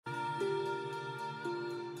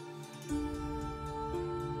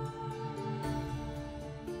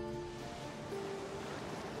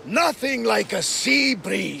Nothing like a sea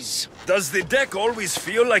breeze. Does the deck always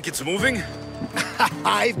feel like it's moving?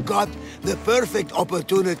 I've got the perfect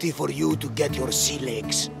opportunity for you to get your sea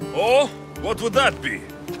legs. Oh? What would that be?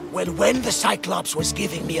 Well, when the Cyclops was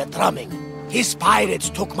giving me a drumming, his pirates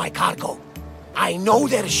took my cargo. I know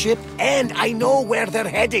their ship, and I know where they're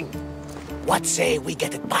heading. What say we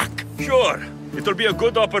get it back? Sure. It'll be a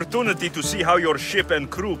good opportunity to see how your ship and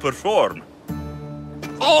crew perform.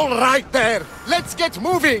 All right there! Let's get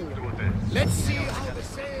moving! Let's see how the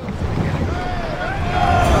sails...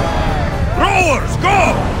 Rowers,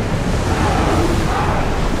 go!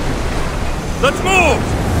 Let's move!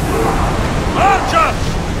 Archers,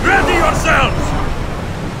 ready yourselves!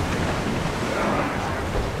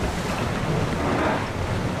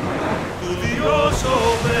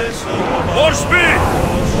 More speed!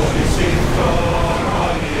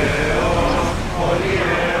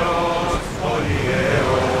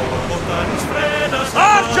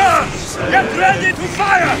 Archers! Get ready to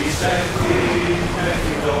fire!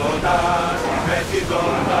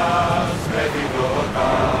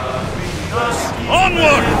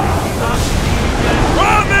 Onward!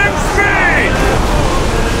 Running speed!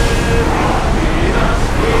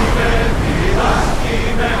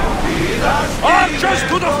 Archers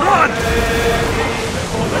to the front!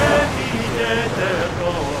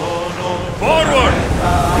 Forward!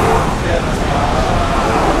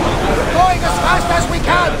 We're going as fast as we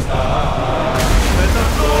can!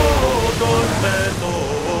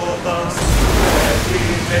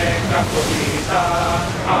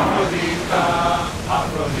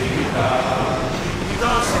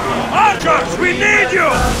 Archers, we need you!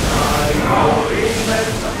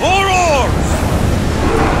 More oars!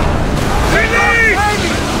 Release!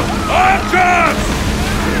 Archers!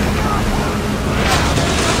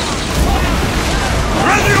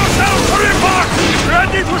 Ready yourselves for impact!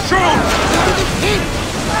 Ready to shoot!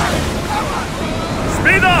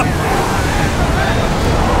 Speed up!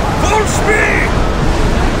 Full speed!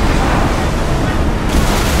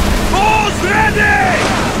 Bows ready!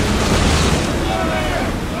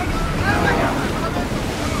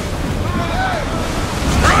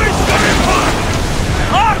 Brace for impact!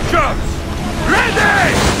 Archers!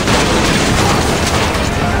 Ready!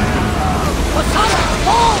 Kassandra,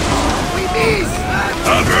 hold! We miss!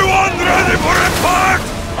 Everyone ready for impact!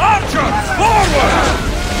 Archers, forward!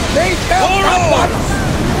 They fell backwards!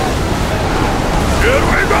 Here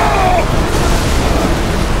we go!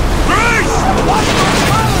 Brace!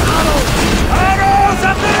 Arrows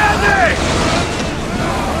at the ready!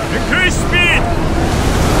 Increase speed!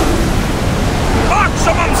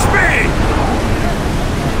 Maximum speed!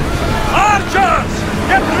 Archers!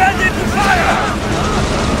 Get ready to fire!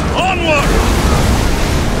 Onward!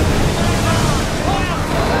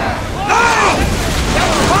 Now!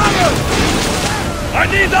 Get fire! I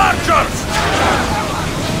need archers!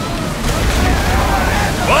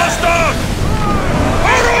 Faster!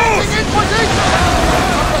 Arrows! In position!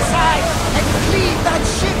 From the side and cleave that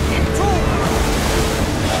ship in two!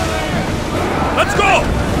 Let's go!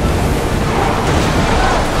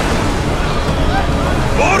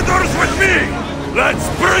 Orders with me! Let's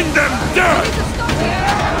bring them down!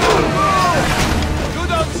 You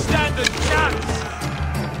don't stand a chance!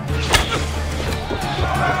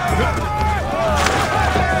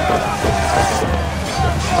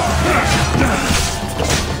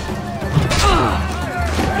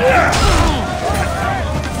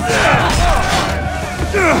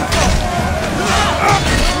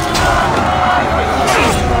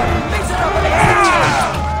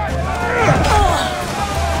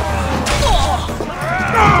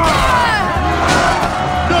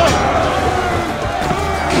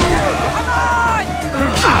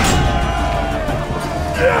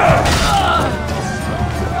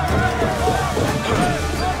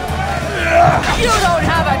 You don't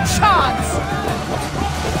have a chance!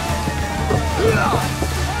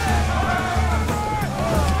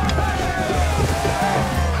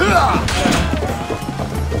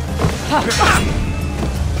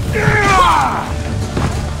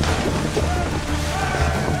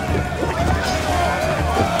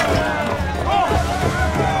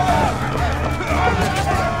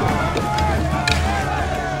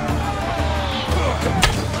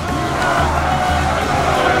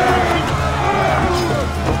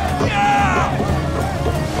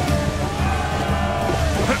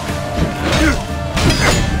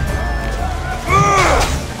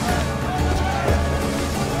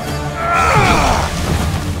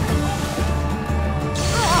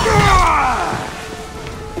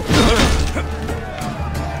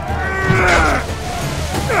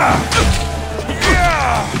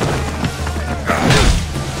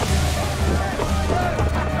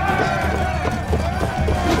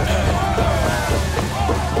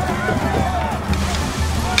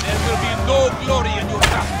 no glory in your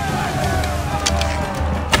back.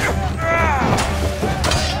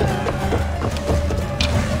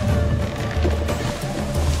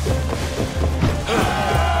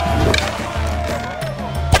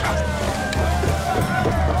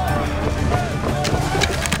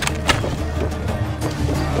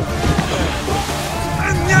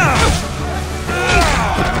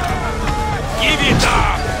 Give it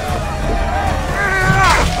up!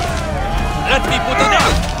 Let me put an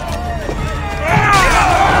end.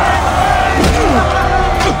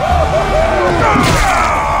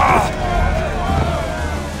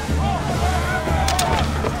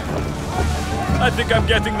 I think I'm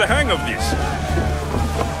getting the hang of this.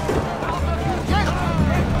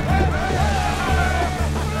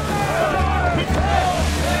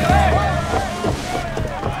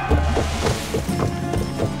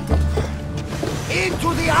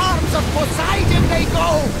 Into the arms of Poseidon they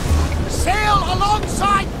go! Sail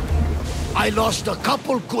alongside! I lost a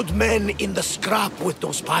couple good men in the scrap with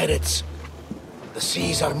those pirates. The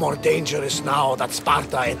seas are more dangerous now that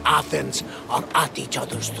Sparta and Athens are at each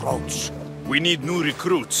other's throats. We need new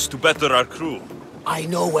recruits to better our crew. I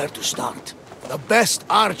know where to start. The best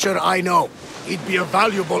archer I know. He'd be a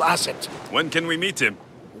valuable asset. When can we meet him?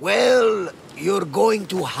 Well, you're going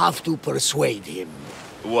to have to persuade him.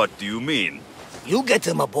 What do you mean? You get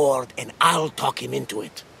him aboard and I'll talk him into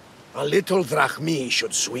it. A little drachmi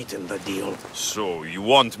should sweeten the deal. So, you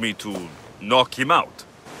want me to knock him out?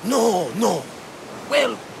 No.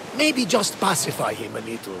 Well, maybe just pacify him a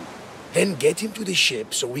little. Then get him to the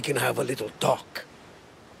ship so we can have a little talk.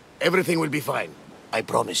 Everything will be fine. I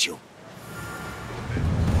promise you.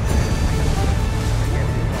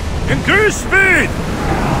 Increase speed!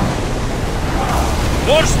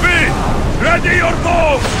 More speed! Ready your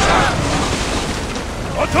bows!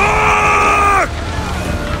 Attack!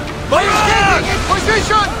 Barrage! In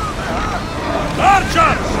position!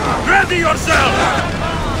 Archers! Ready yourselves!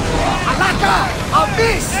 Alaka!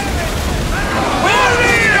 Abyss!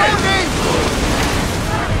 Loading!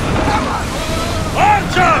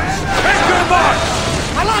 Archers! Take your march!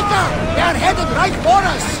 Alaka! They are headed right for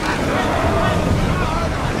us!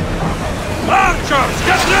 Archers,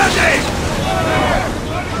 get ready!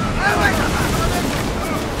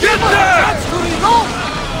 Get there! Chance to reload!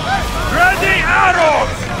 Ready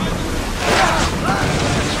arrows!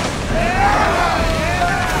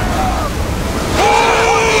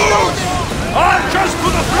 Move! Archers to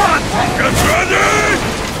the front! Get ready!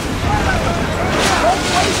 Don't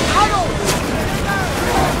waste arrows!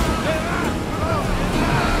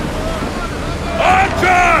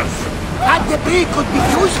 Archers! That debris could be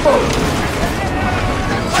useful!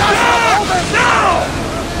 Now!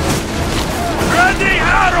 Ready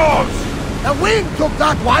arrows! The wind took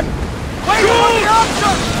that one! Wait for the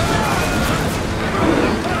archers!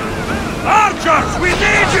 Archers, we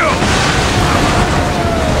need you!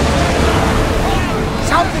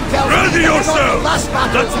 Something tells me Ready they were not yourself! the last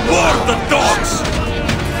battle Let's to board lose. the dogs!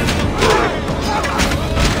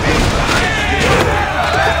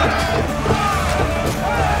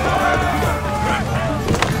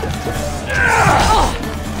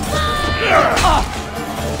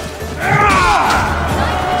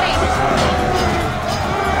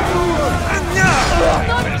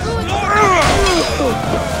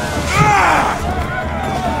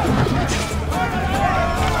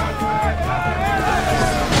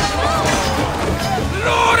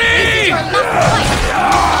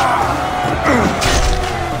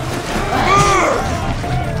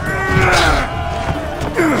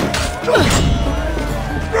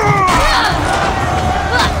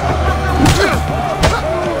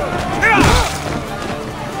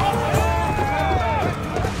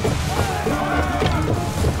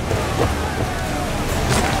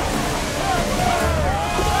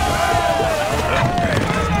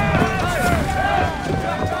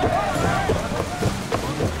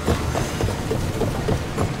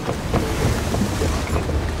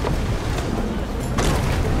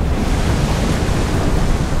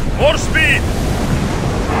 More speed!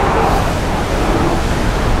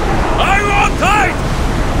 Are you on tight?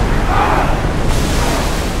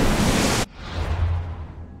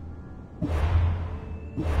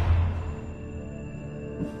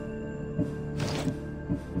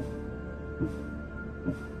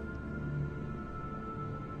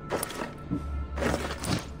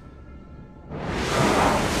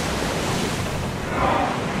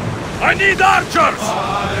 I need archers!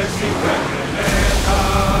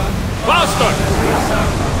 Faster!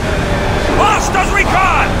 Fast as we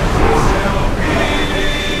can!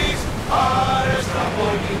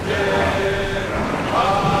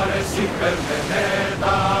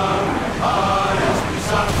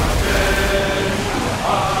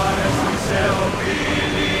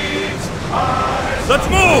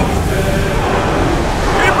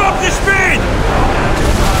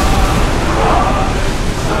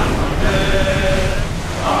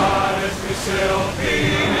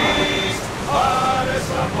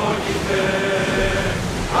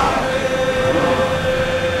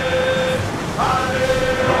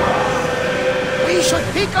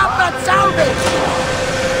 Pick up that salvage!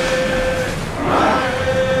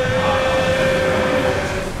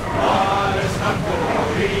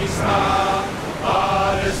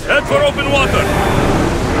 Head for open water!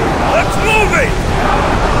 Let's move it!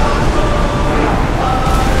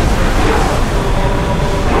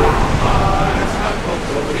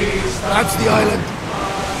 That's the island.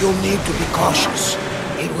 You'll need to be cautious.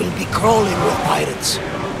 It will be crawling with pirates.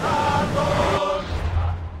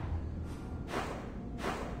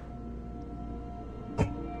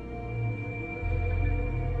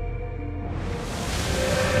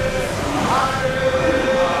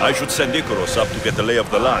 I should send Icarus up to get the lay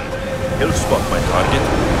of the land. He'll spot my target.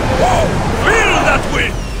 Whoa! Feel that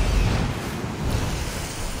wind!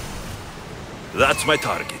 That's my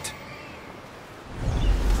target.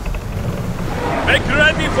 Make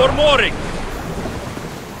ready for mooring!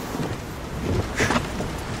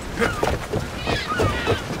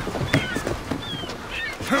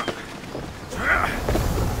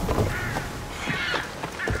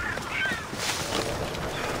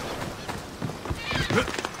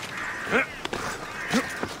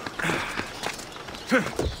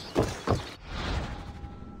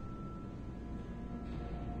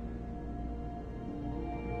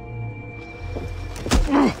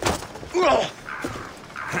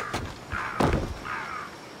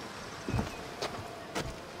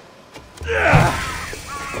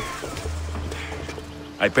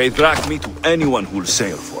 I pay drachmi to anyone who'll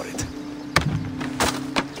sail for it.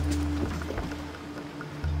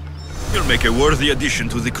 You'll make a worthy addition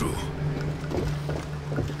to the crew.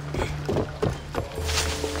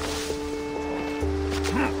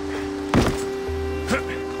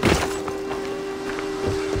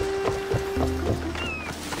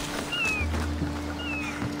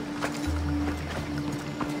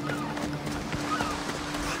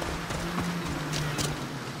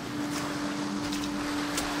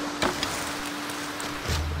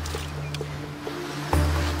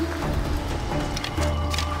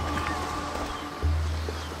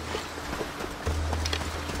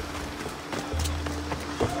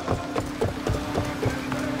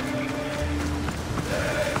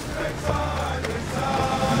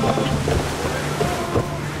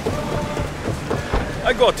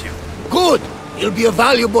 I got you. Good! He'll be a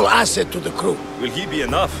valuable asset to the crew. Will he be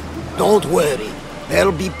enough? Don't worry.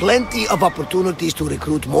 There'll be plenty of opportunities to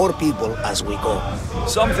recruit more people as we go.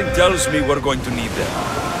 Something tells me we're going to need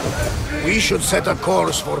them. We should set a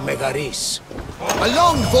course for Megaris. A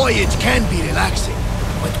long voyage can be relaxing,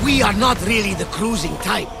 but we are not really the cruising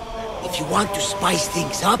type. If you want to spice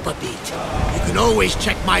things up a bit, you can always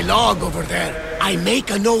check my log over there. I make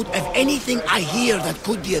a note of anything I hear that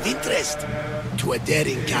could be of interest to a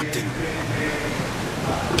daring captain.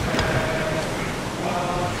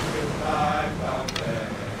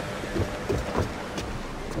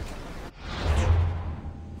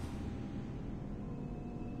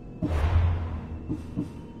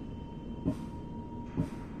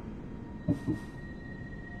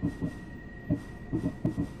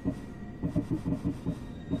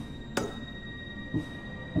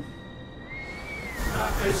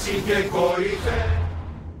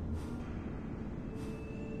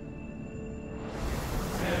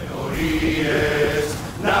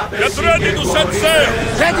 Get ready to set sail!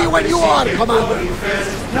 Ready when you are, Commander!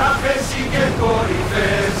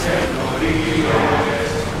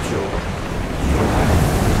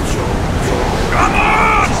 Come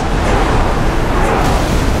on!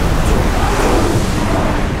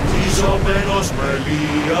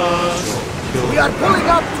 We are pulling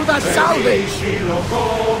up to that salvage!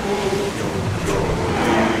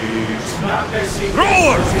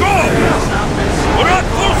 Rowers, go! We're at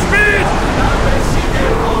full speed!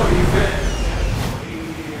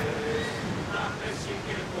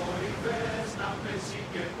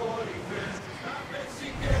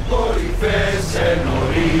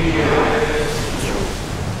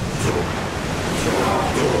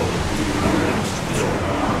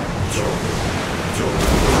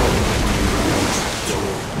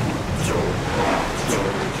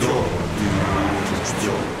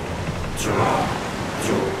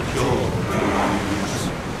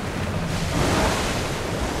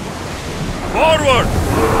 Forward!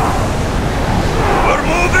 We're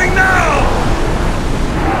moving now!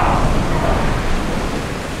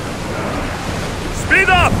 Speed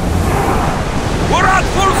up! We're at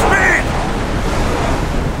full speed!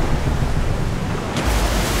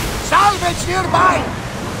 Salvage nearby!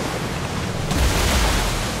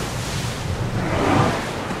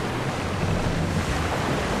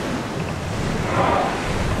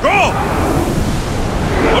 Go!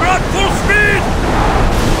 We're at full speed!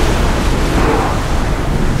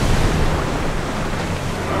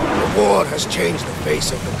 has changed the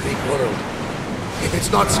face of the Greek world. If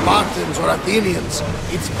it's not Spartans or Athenians,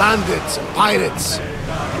 it's bandits and pirates.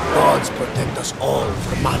 Gods protect us all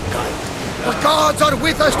from mankind. The gods are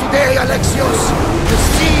with us today, Alexios. The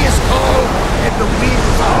sea is calm and the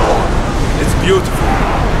winds are warm. It's beautiful.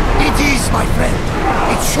 It is, my friend.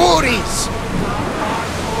 It sure is.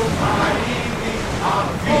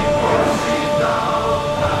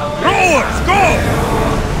 Rowers, go!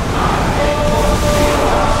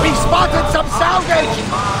 We spotted some salvage!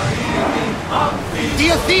 The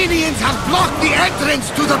Athenians have blocked the entrance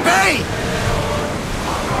to the bay!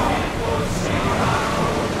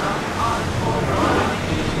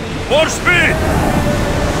 More speed!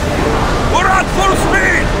 We're at full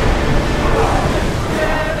speed!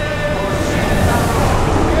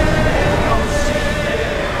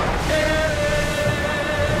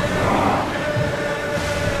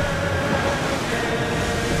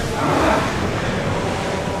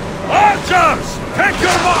 Archers! Take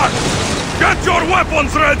your mark! Get your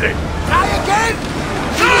weapons ready! Try again!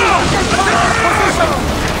 Now! Position!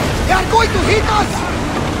 They are going to hit us!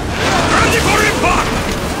 Ready for impact!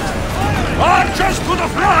 Archers to the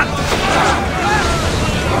front!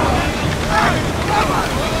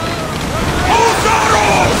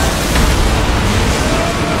 Hussarus!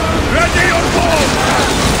 Ready your bows!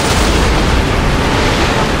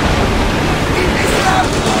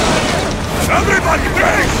 Everybody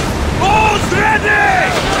brace! Bows ready!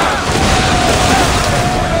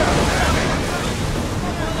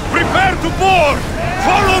 Prepare to board!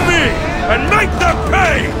 Follow me! And make them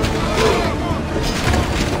pay!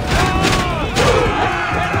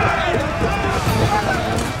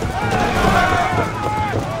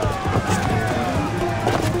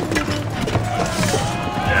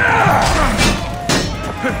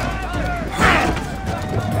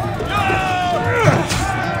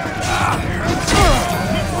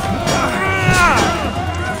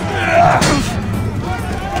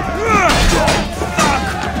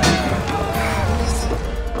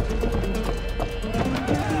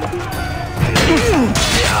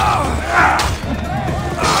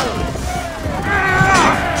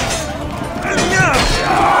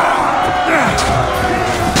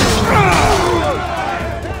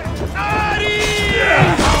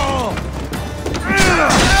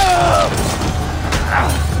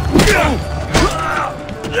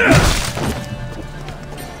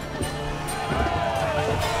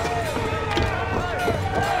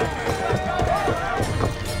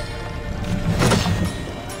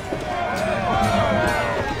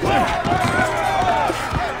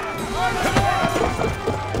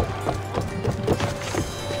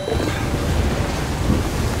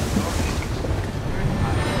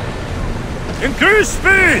 Increase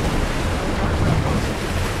speed!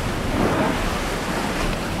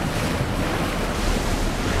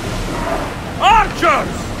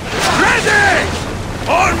 Archers! Ready!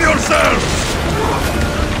 Arm yourselves!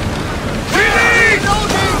 Finish!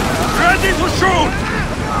 Ready to shoot!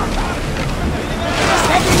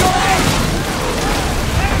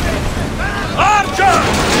 Archers!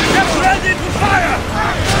 Get ready to fire!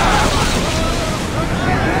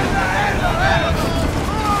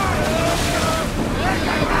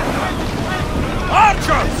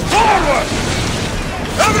 Archers, forward!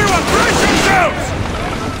 Everyone, brace yourselves!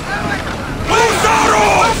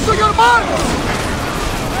 Hussarus! Up to your marks!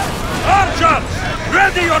 Archers,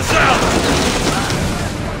 ready yourselves!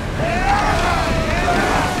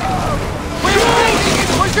 We're in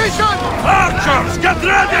position! Archers, get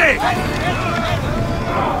ready!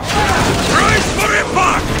 Brace for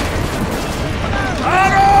impact!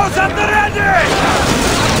 Arrows at the ready!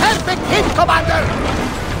 Perfect hit, Commander!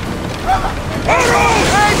 Arrows!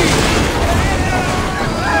 Ready!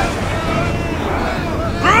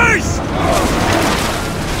 Brace!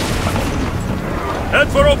 Head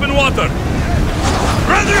for open water!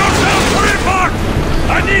 Ready yourself for impact!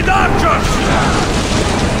 I need archers!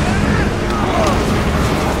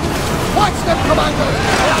 Watch them, Commander!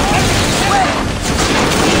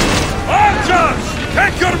 Archers!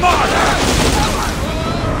 Take your mark!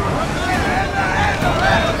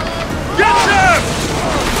 Get them!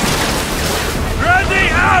 Ready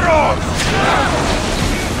arrows!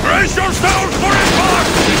 Brace yourselves for impact!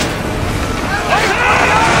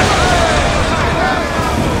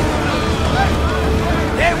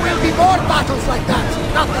 There will be more battles like that!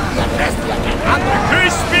 Nothing the Adrestia can handle!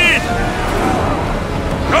 Increase speed!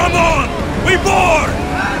 Come on! We board!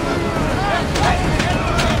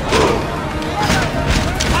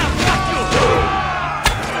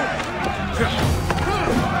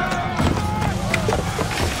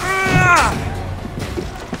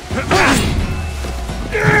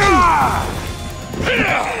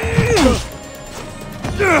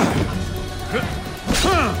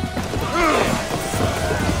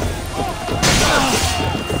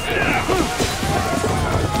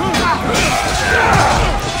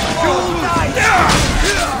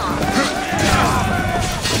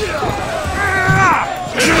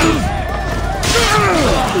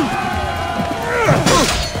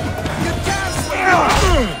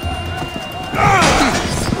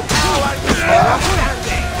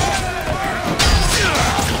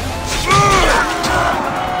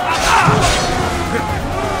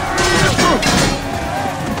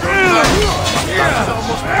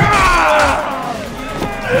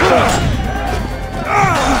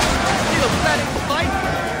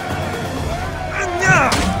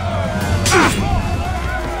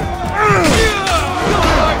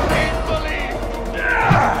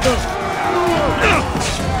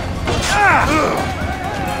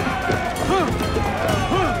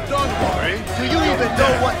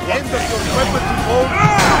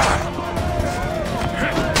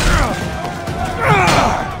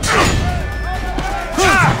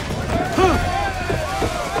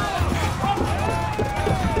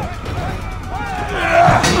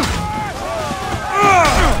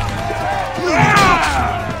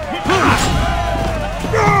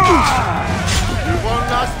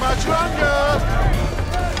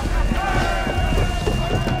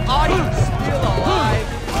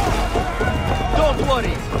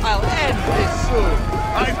 true.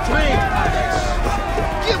 I've trained for this.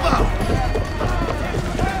 Give up!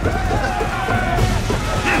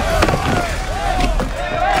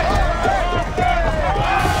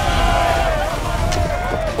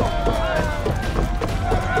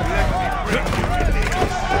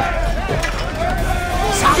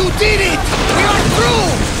 You did it! We are through!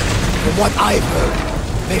 From what I've heard,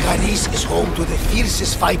 Leonidas is home to the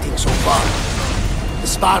fiercest fighting so far. The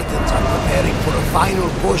Spartans are preparing for a final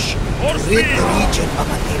push to rid the region of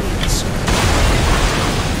Athenians.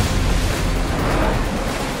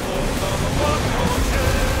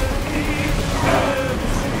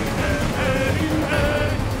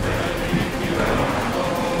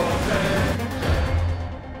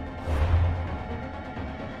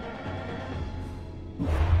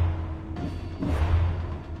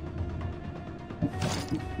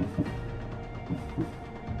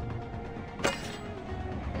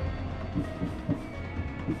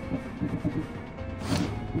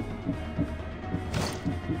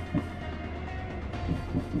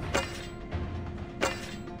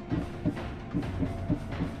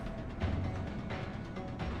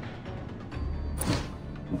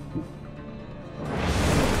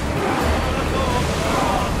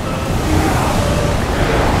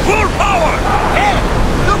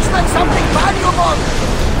 Something valuable!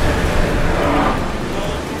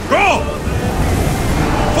 Go!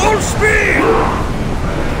 Full speed!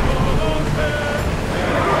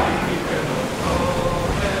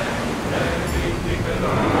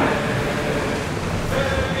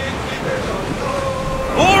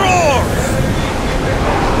 More oars!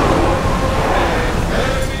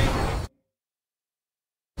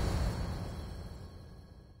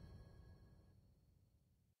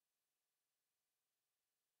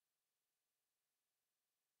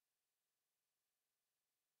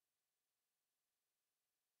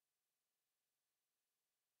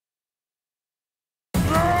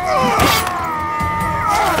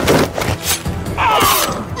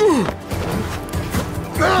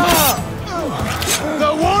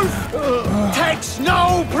 The wolf takes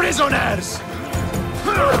no prisoners!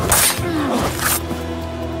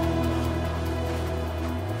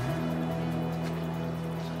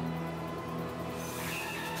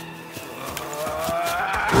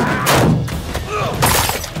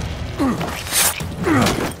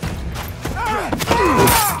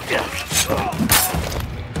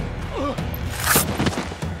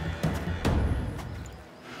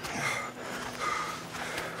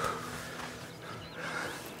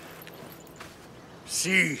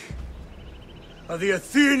 See, the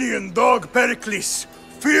Athenian dog Pericles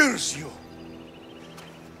fears you.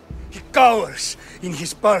 He cowers in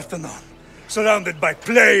his Parthenon, surrounded by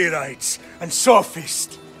playwrights and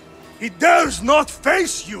sophists. He dares not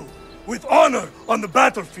face you with honor on the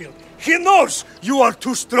battlefield. He knows you are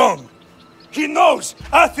too strong. He knows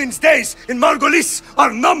Athens' days in Margolis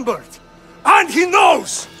are numbered. And he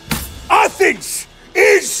knows Athens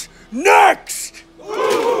is next!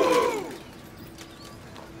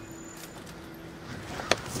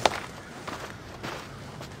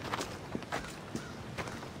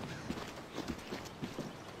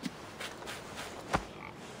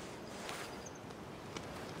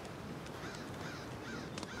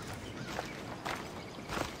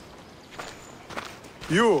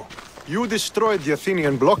 You destroyed the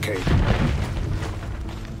Athenian blockade.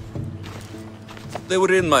 They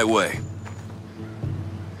were in my way.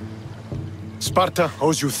 Sparta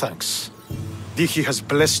owes you thanks. Dihi has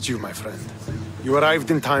blessed you, my friend. You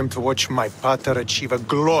arrived in time to watch my pater achieve a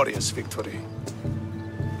glorious victory.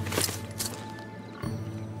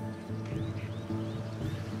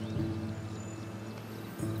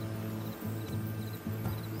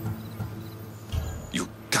 You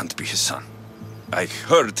can't be his son. I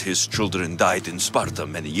heard his children died in Sparta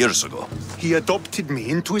many years ago. He adopted me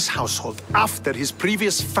into his household after his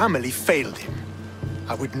previous family failed him.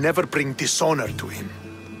 I would never bring dishonor to him.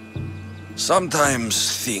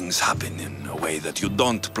 Sometimes things happen in a way that you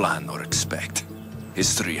don't plan or expect.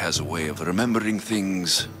 History has a way of remembering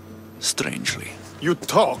things strangely. You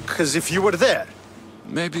talk as if you were there.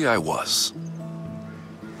 Maybe I was.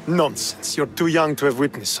 Nonsense. You're too young to have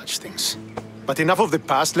witnessed such things. But enough of the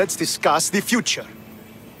past, let's discuss the future.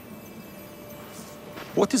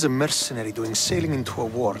 What is a mercenary doing sailing into a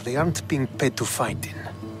war they aren't being paid to fight in?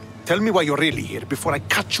 Tell me why you're really here before I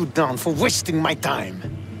cut you down for wasting my time.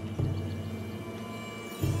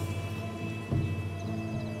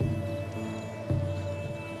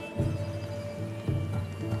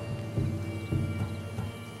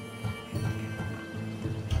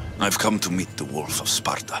 I've come to meet the Wolf of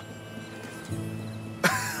Sparta.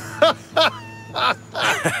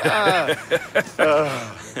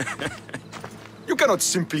 cannot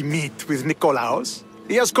simply meet with Nikolaos.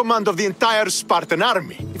 He has command of the entire Spartan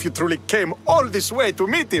army. If you truly came all this way to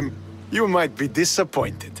meet him, you might be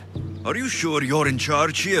disappointed. Are you sure you're in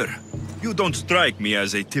charge here? You don't strike me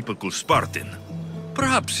as a typical Spartan.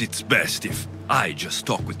 Perhaps it's best if I just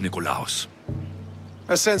talk with Nikolaos.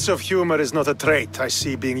 A sense of humor is not a trait I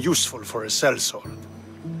see being useful for a sellsword.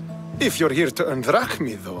 If you're here to earn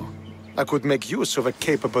drachmi, though, I could make use of a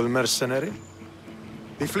capable mercenary.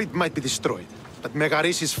 The fleet might be destroyed, but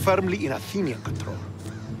Megaris is firmly in Athenian control.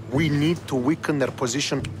 We need to weaken their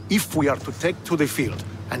position if we are to take to the field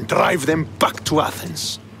and drive them back to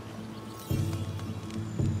Athens.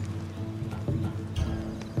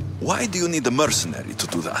 Why do you need a mercenary to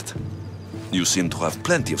do that? You seem to have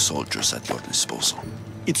plenty of soldiers at your disposal.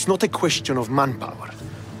 It's not a question of manpower.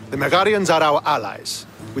 The Megarians are our allies.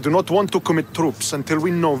 We do not want to commit troops until we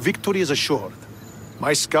know victory is assured.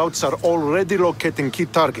 My scouts are already locating key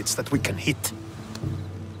targets that we can hit.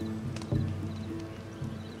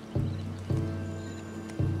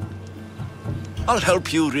 I'll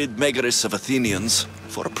help you rid Megaris of Athenians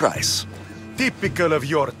for a price. Typical of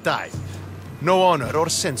your type. No honor or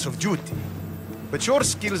sense of duty. But your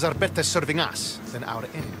skills are better serving us than our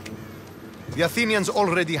enemy. The Athenians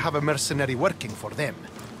already have a mercenary working for them.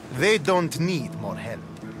 They don't need more help.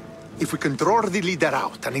 If we can draw the leader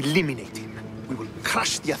out and eliminate him, we will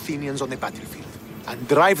crush the Athenians on the battlefield and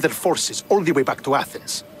drive their forces all the way back to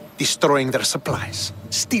Athens, destroying their supplies,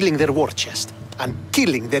 stealing their war chest, and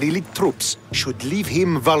killing their elite troops should leave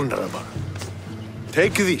him vulnerable.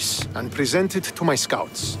 Take this and present it to my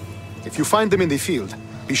scouts. If you find them in the field,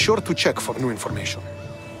 be sure to check for new information.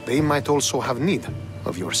 They might also have need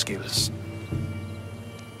of your skills.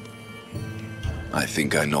 I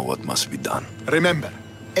think I know what must be done. Remember,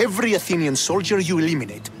 every Athenian soldier you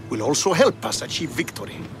eliminate will also help us achieve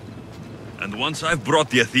victory. And once I've brought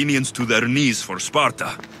the Athenians to their knees for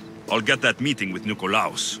Sparta, I'll get that meeting with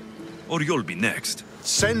Nikolaos. Or you'll be next.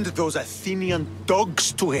 Send those Athenian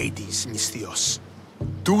dogs to Hades, Misthios.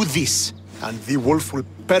 Do this, and the wolf will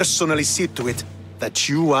personally see to it that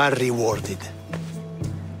you are rewarded.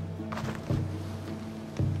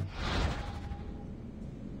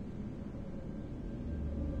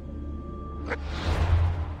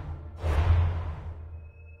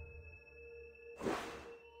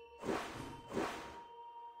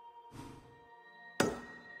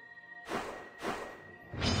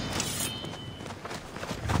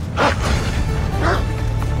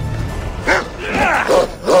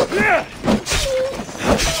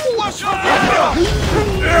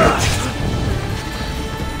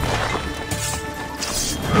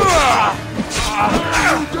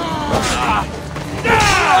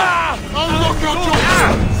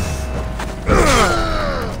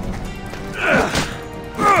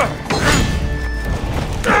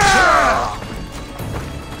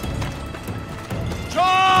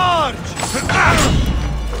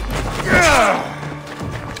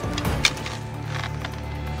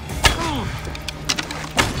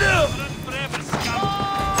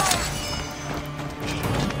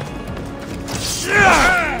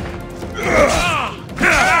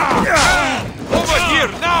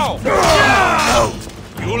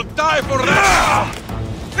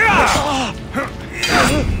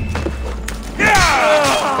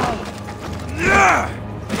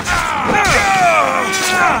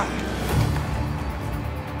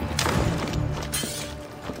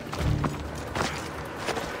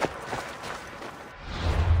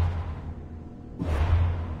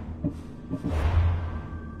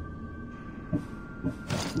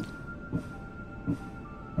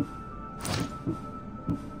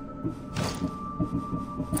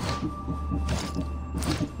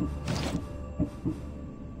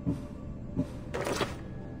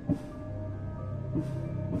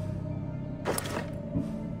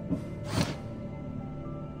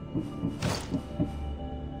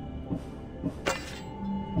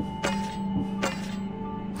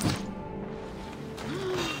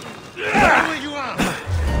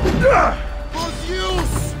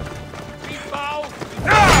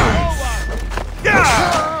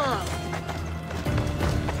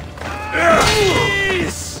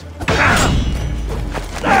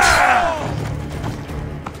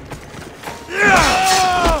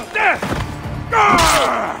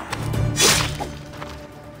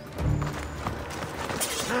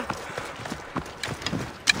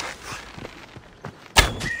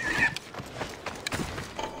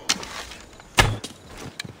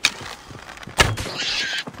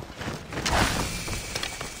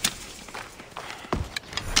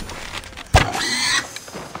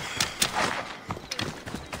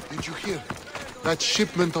 That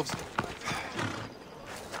shipment of...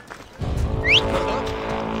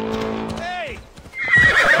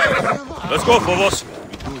 Let's go, Phobos.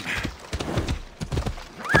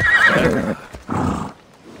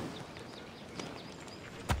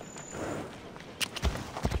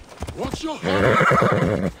 Watch your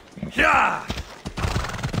head! Yeah!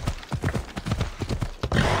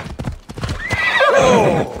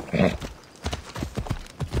 Oh!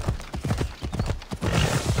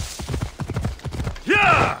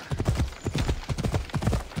 Yeah!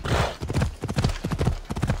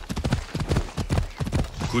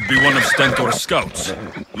 Could be one of Stentor's scouts.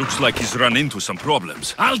 Looks like he's run into some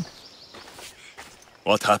problems.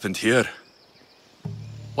 What happened here?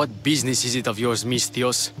 What business is it of yours,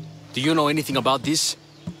 Misthios? Do you know anything about this?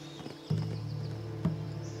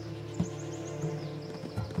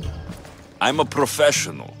 I'm a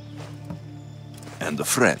professional. And a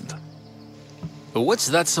friend. But what's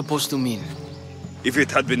that supposed to mean? If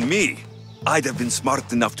it had been me, I'd have been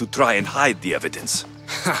smart enough to try and hide the evidence.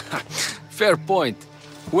 Fair point.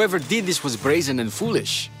 Whoever did this was brazen and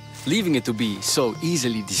foolish, leaving it to be so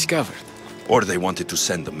easily discovered. Or they wanted to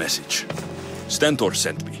send a message. Stentor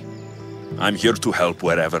sent me. I'm here to help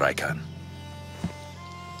wherever I can.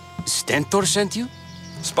 Stentor sent you?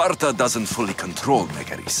 Sparta doesn't fully control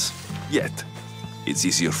Megaris. Yet. It's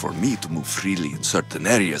easier for me to move freely in certain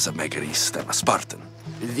areas of Megaris than a Spartan.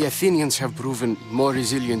 The Athenians have proven more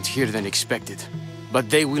resilient here than expected. But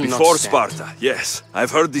they will not Before stand. Sparta, yes.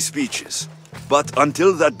 I've heard the speeches. But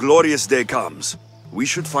until that glorious day comes, we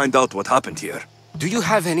should find out what happened here. Do you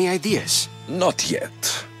have any ideas? Not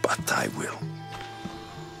yet, but I will.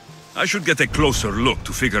 I should get a closer look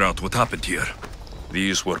to figure out what happened here.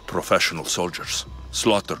 These were professional soldiers,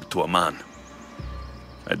 slaughtered to a man.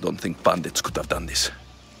 I don't think bandits could have done this.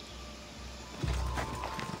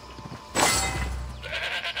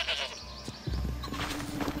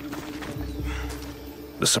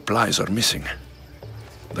 The supplies are missing.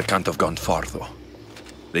 They can't have gone far, though.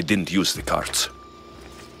 They didn't use the carts.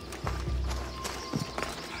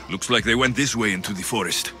 Looks like they went this way into the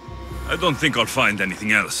forest. I don't think I'll find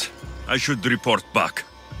anything else. I should report back.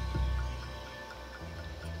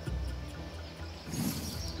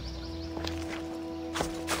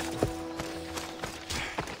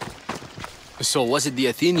 So was it the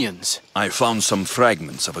Athenians? I found some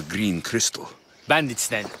fragments of a green crystal. Bandits,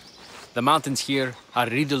 then. The mountains here are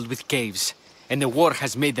riddled with caves, and the war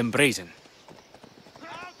has made them brazen.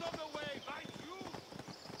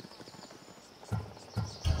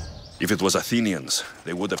 If it was Athenians,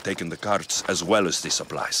 they would have taken the carts as well as the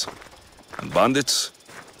supplies. And bandits,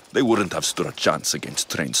 they wouldn't have stood a chance against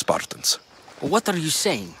trained Spartans. What are you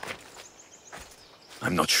saying?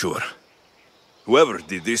 I'm not sure. Whoever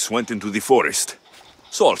did this went into the forest.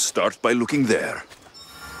 So I'll start by looking there.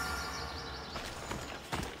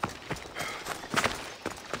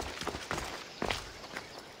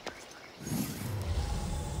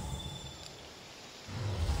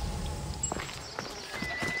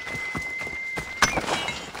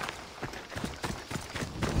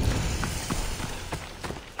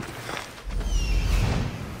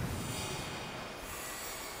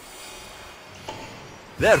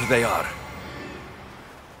 There they are.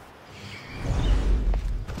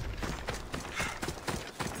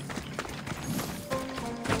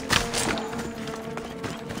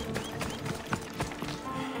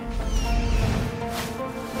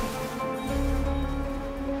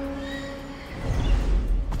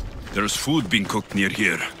 There's food being cooked near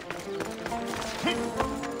here.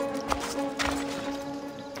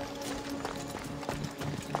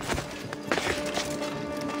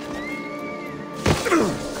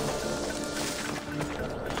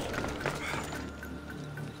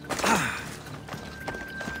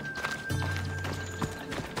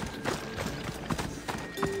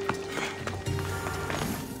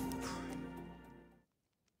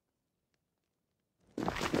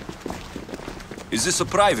 Is this a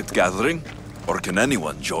private gathering? Or can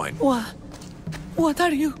anyone join? What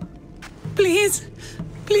are you? Please,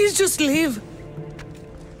 please just leave.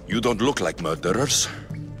 You don't look like murderers.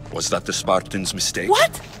 Was that the Spartans' mistake?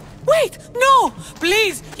 What? Wait, no!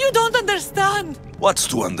 Please, you don't understand. What's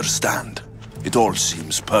to understand? It all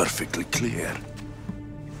seems perfectly clear.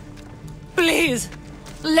 Please,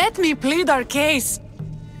 let me plead our case.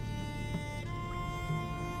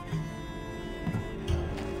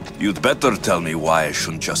 You'd better tell me why I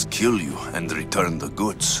shouldn't just kill you and return the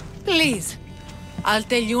goods. Please, I'll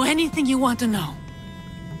tell you anything you want to know.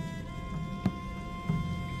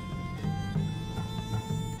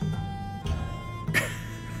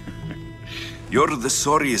 You're the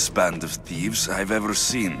sorriest band of thieves I've ever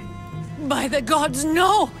seen. By the gods,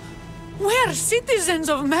 no! We're citizens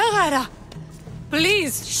of Megara.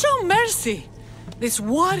 Please, show mercy. This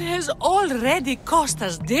war has already cost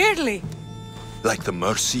us dearly. Like the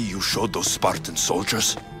mercy you showed those Spartan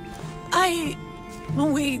soldiers?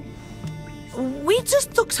 We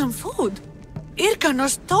just took some food.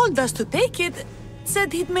 Irkanos told us to take it,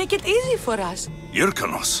 said he'd make it easy for us.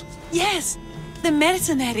 Irkanos? Yes, the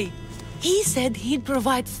mercenary. He said he'd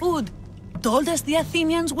provide food. Told us the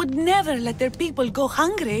Athenians would never let their people go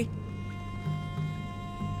hungry.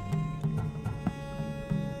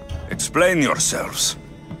 Explain yourselves.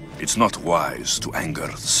 It's not wise to anger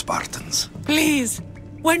the Spartans. Please,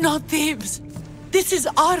 we're not thieves. This is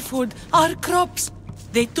our food, our crops.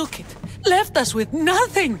 They took it, left us with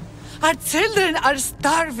nothing. Our children are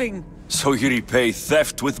starving. So you repay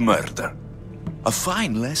theft with murder. A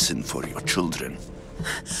fine lesson for your children.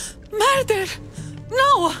 Murder?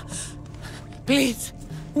 No! Please,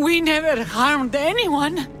 we never harmed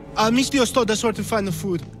anyone. Alexios told us where to find the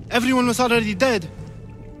food. Everyone was already dead.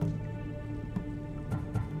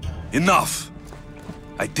 Enough!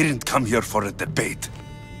 I didn't come here for a debate.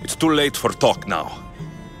 It's too late for talk now.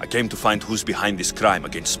 I came to find who's behind this crime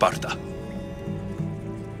against Sparta.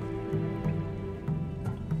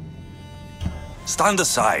 Stand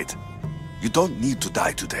aside. You don't need to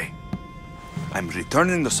die today. I'm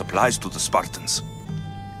returning the supplies to the Spartans.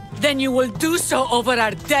 Then you will do so over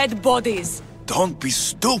our dead bodies. Don't be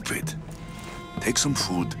stupid. Take some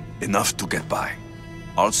food, enough to get by.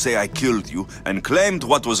 I'll say I killed you and claimed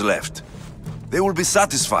what was left. They will be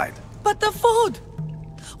satisfied. But the food?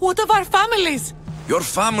 What of our families? Your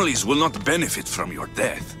families will not benefit from your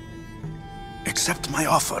death. Accept my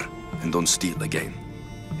offer and don't steal again.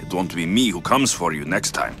 It won't be me who comes for you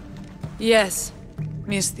next time. Yes,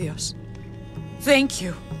 Misthios. Thank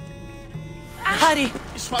you. Hurry,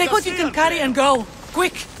 take what you can carry and go.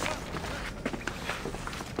 Quick!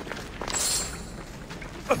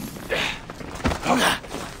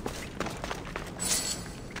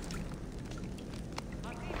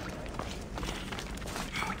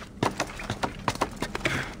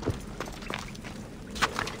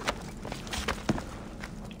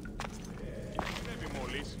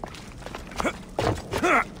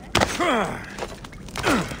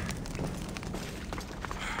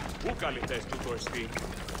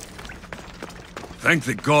 Thank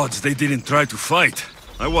the gods they didn't try to fight.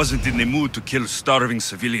 I wasn't in the mood to kill starving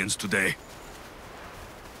civilians today.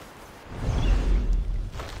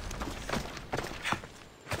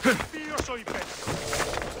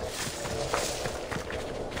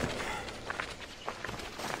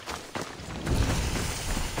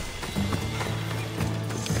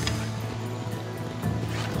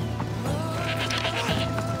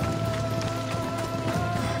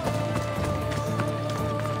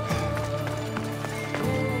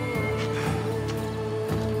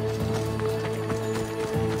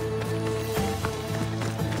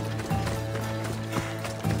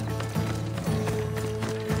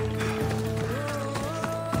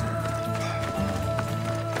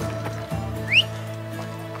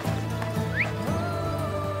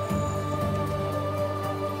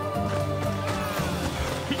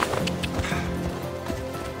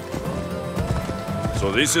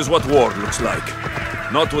 So this is what war looks like.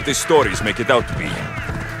 Not what the stories make it out to be.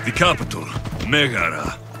 The capital,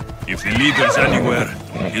 Megara. If the leader's anywhere,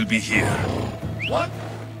 he'll be here. What?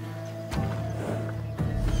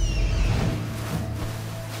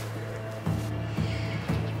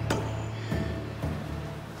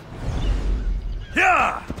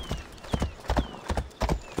 Yeah!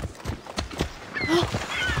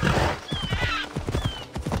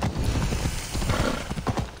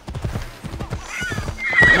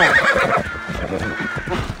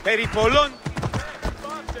 Περιπολών.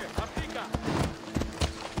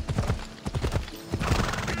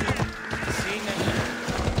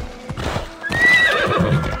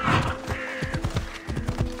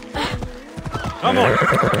 Come on!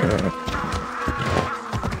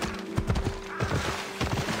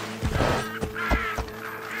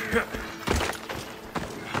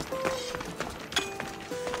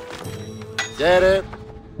 Get it.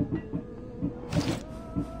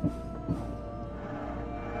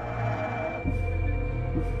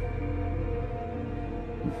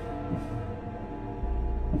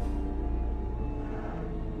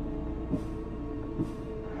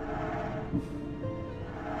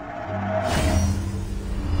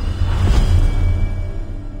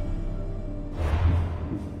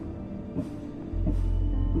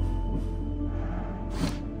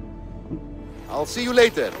 I'll see you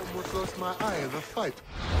later. Almost lost my eye in the fight.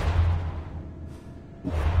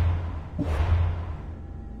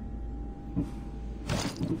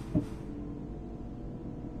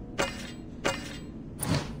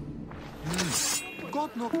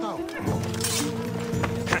 Got knocked out.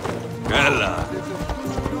 Bella!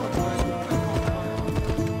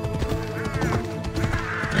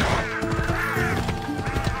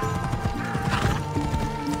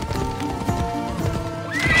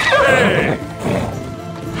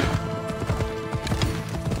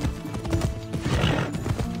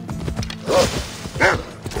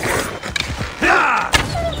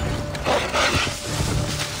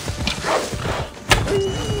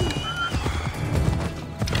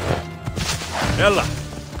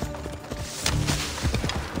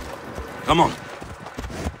 Come on.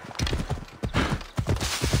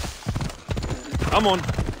 Come on.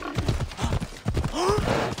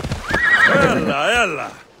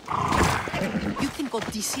 Ella! You think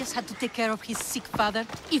Odysseus had to take care of his sick father?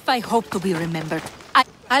 If I hope to be remembered.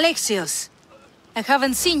 Alexios, I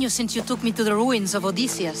haven't seen you since you took me to the ruins of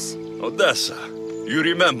Odysseus. Odessa, you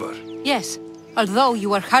remember? Yes, although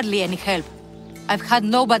you were hardly any help. I've had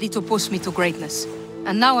nobody to push me to greatness.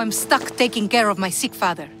 And now I'm stuck taking care of my sick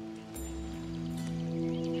father.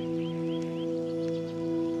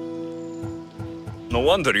 No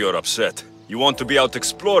wonder you're upset. You want to be out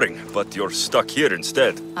exploring, but you're stuck here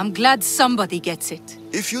instead. I'm glad somebody gets it.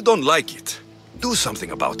 If you don't like it, do something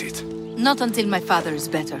about it. Not until my father is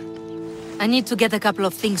better. I need to get a couple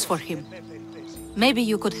of things for him. Maybe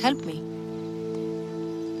you could help me.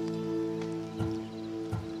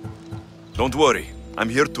 Don't worry, I'm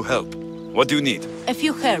here to help. What do you need? A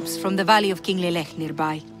few herbs from the valley of King Lelech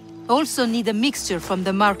nearby. Also need a mixture from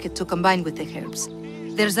the market to combine with the herbs.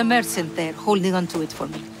 There's a merchant there holding on to it for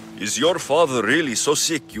me. Is your father really so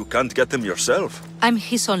sick you can't get him yourself? I'm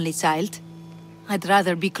his only child. I'd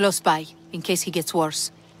rather be close by, in case he gets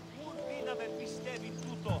worse.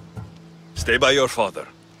 Stay by your father.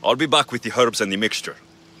 I'll be back with the herbs and the mixture.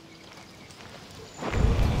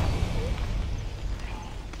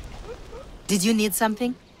 Did you need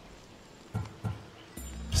something?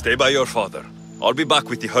 Stay by your father. I'll be back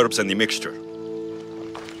with the herbs and the mixture.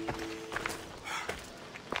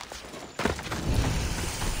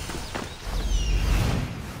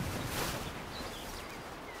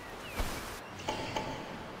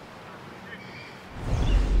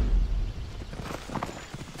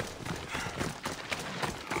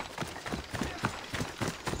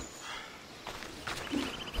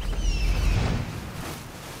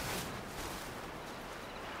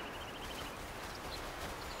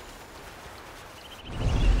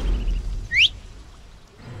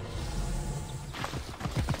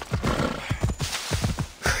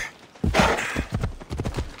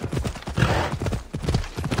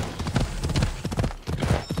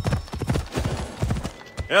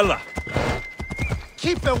 Ella!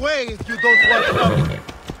 Keep away if you don't want trouble.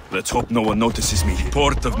 Let's hope no one notices me.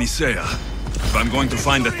 Port of Nicaea. If I'm going to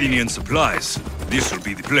find Athenian supplies, this will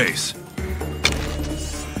be the place.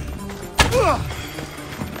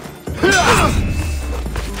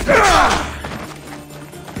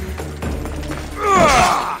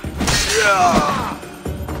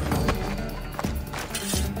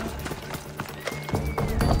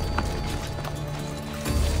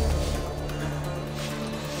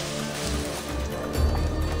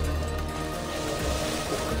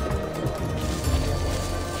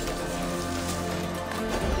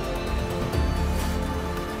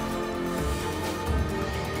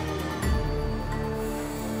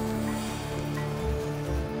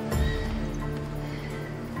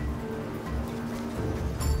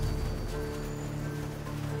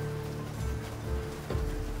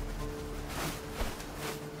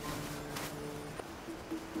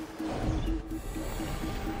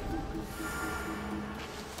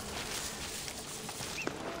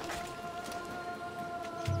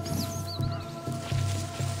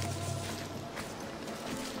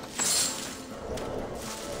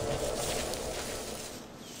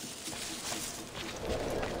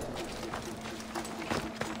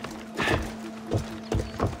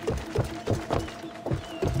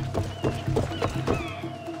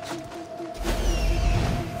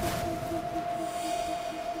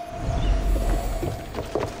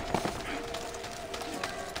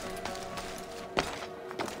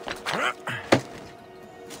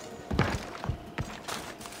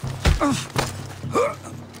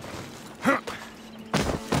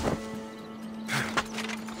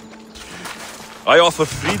 I offer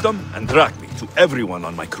freedom and drachmi to everyone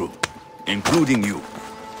on my crew, including you.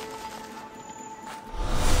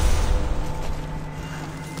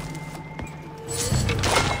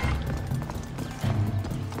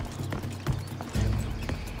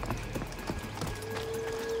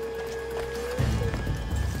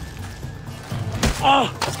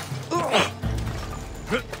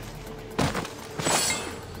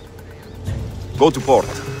 Go to port.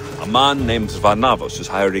 A man named Varnavos is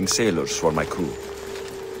hiring sailors for my crew.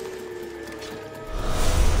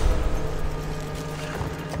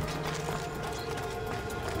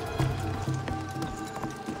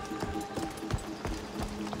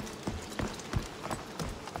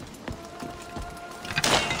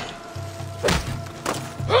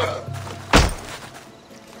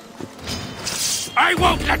 I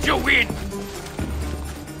won't let you win!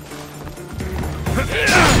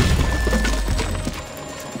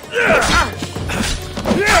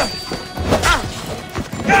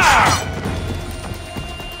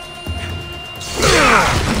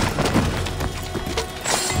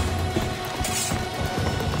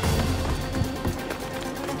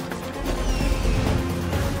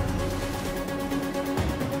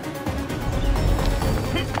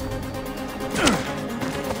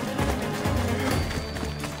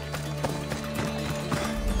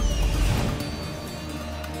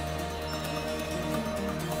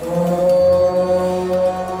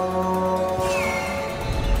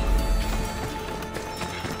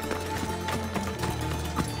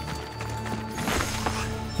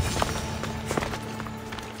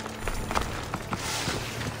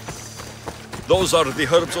 Those are the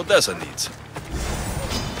herbs Odessa needs.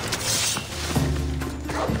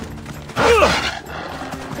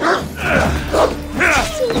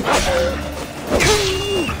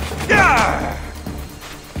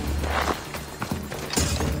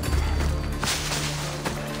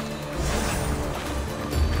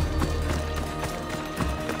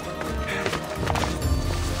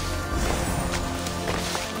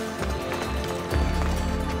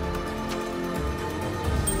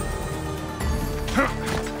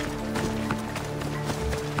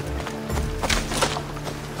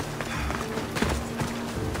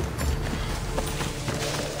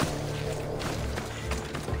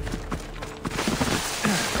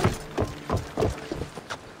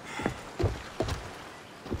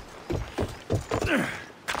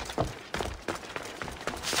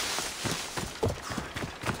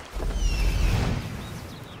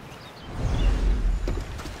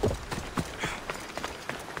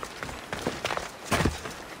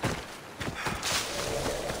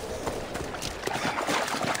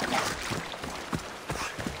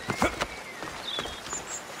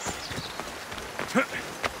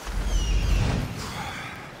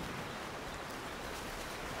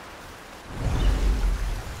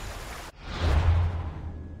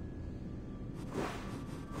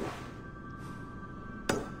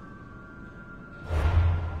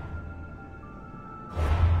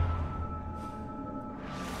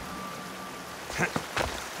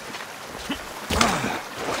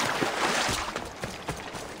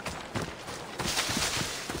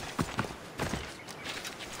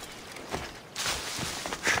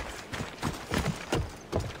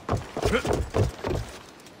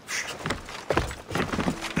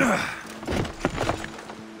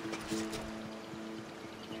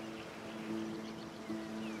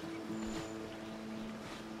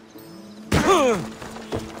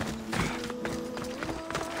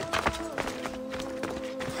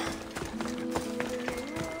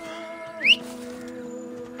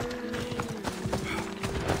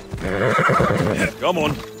 Come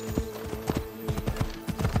on.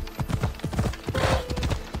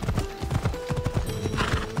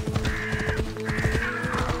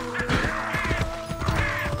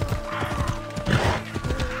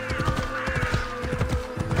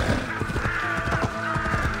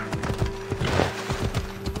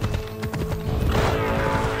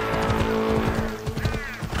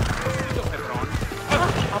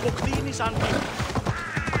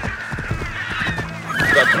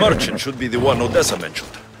 That merchant should be the one Odessa mentioned.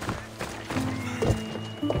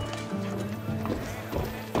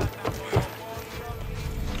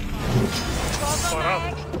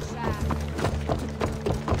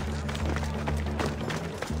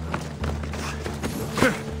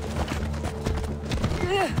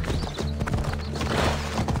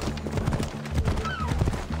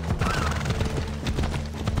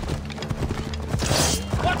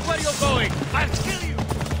 Watch where you're going! I'll kill you!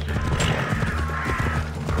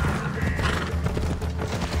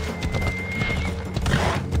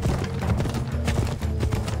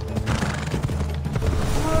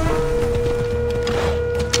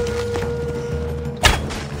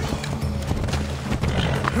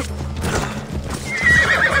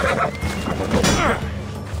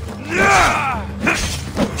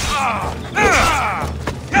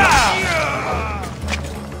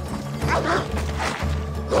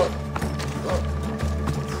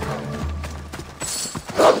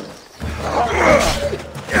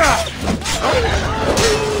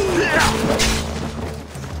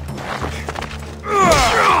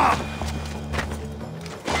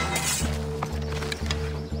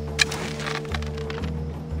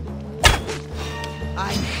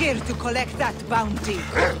 I'm here to collect that bounty.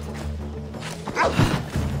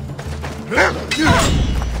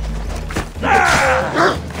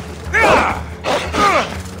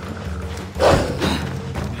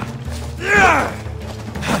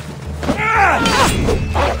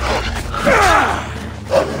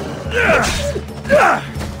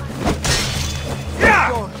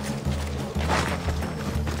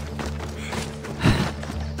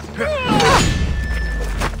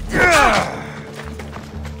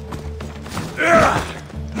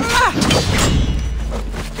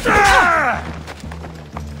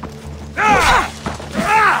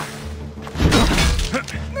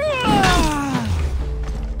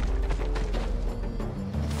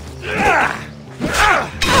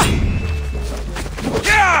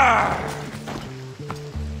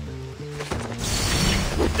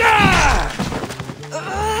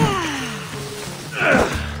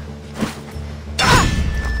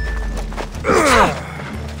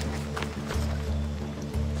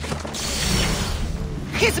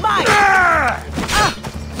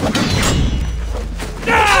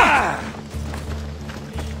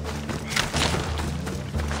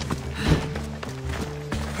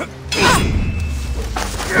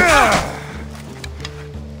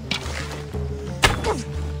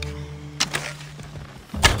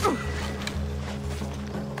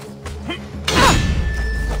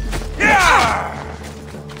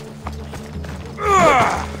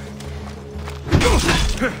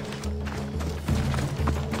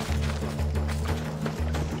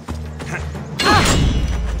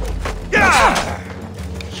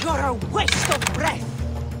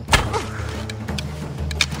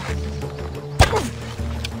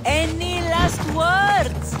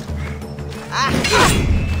 words.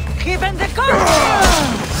 Keep in the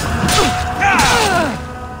coast!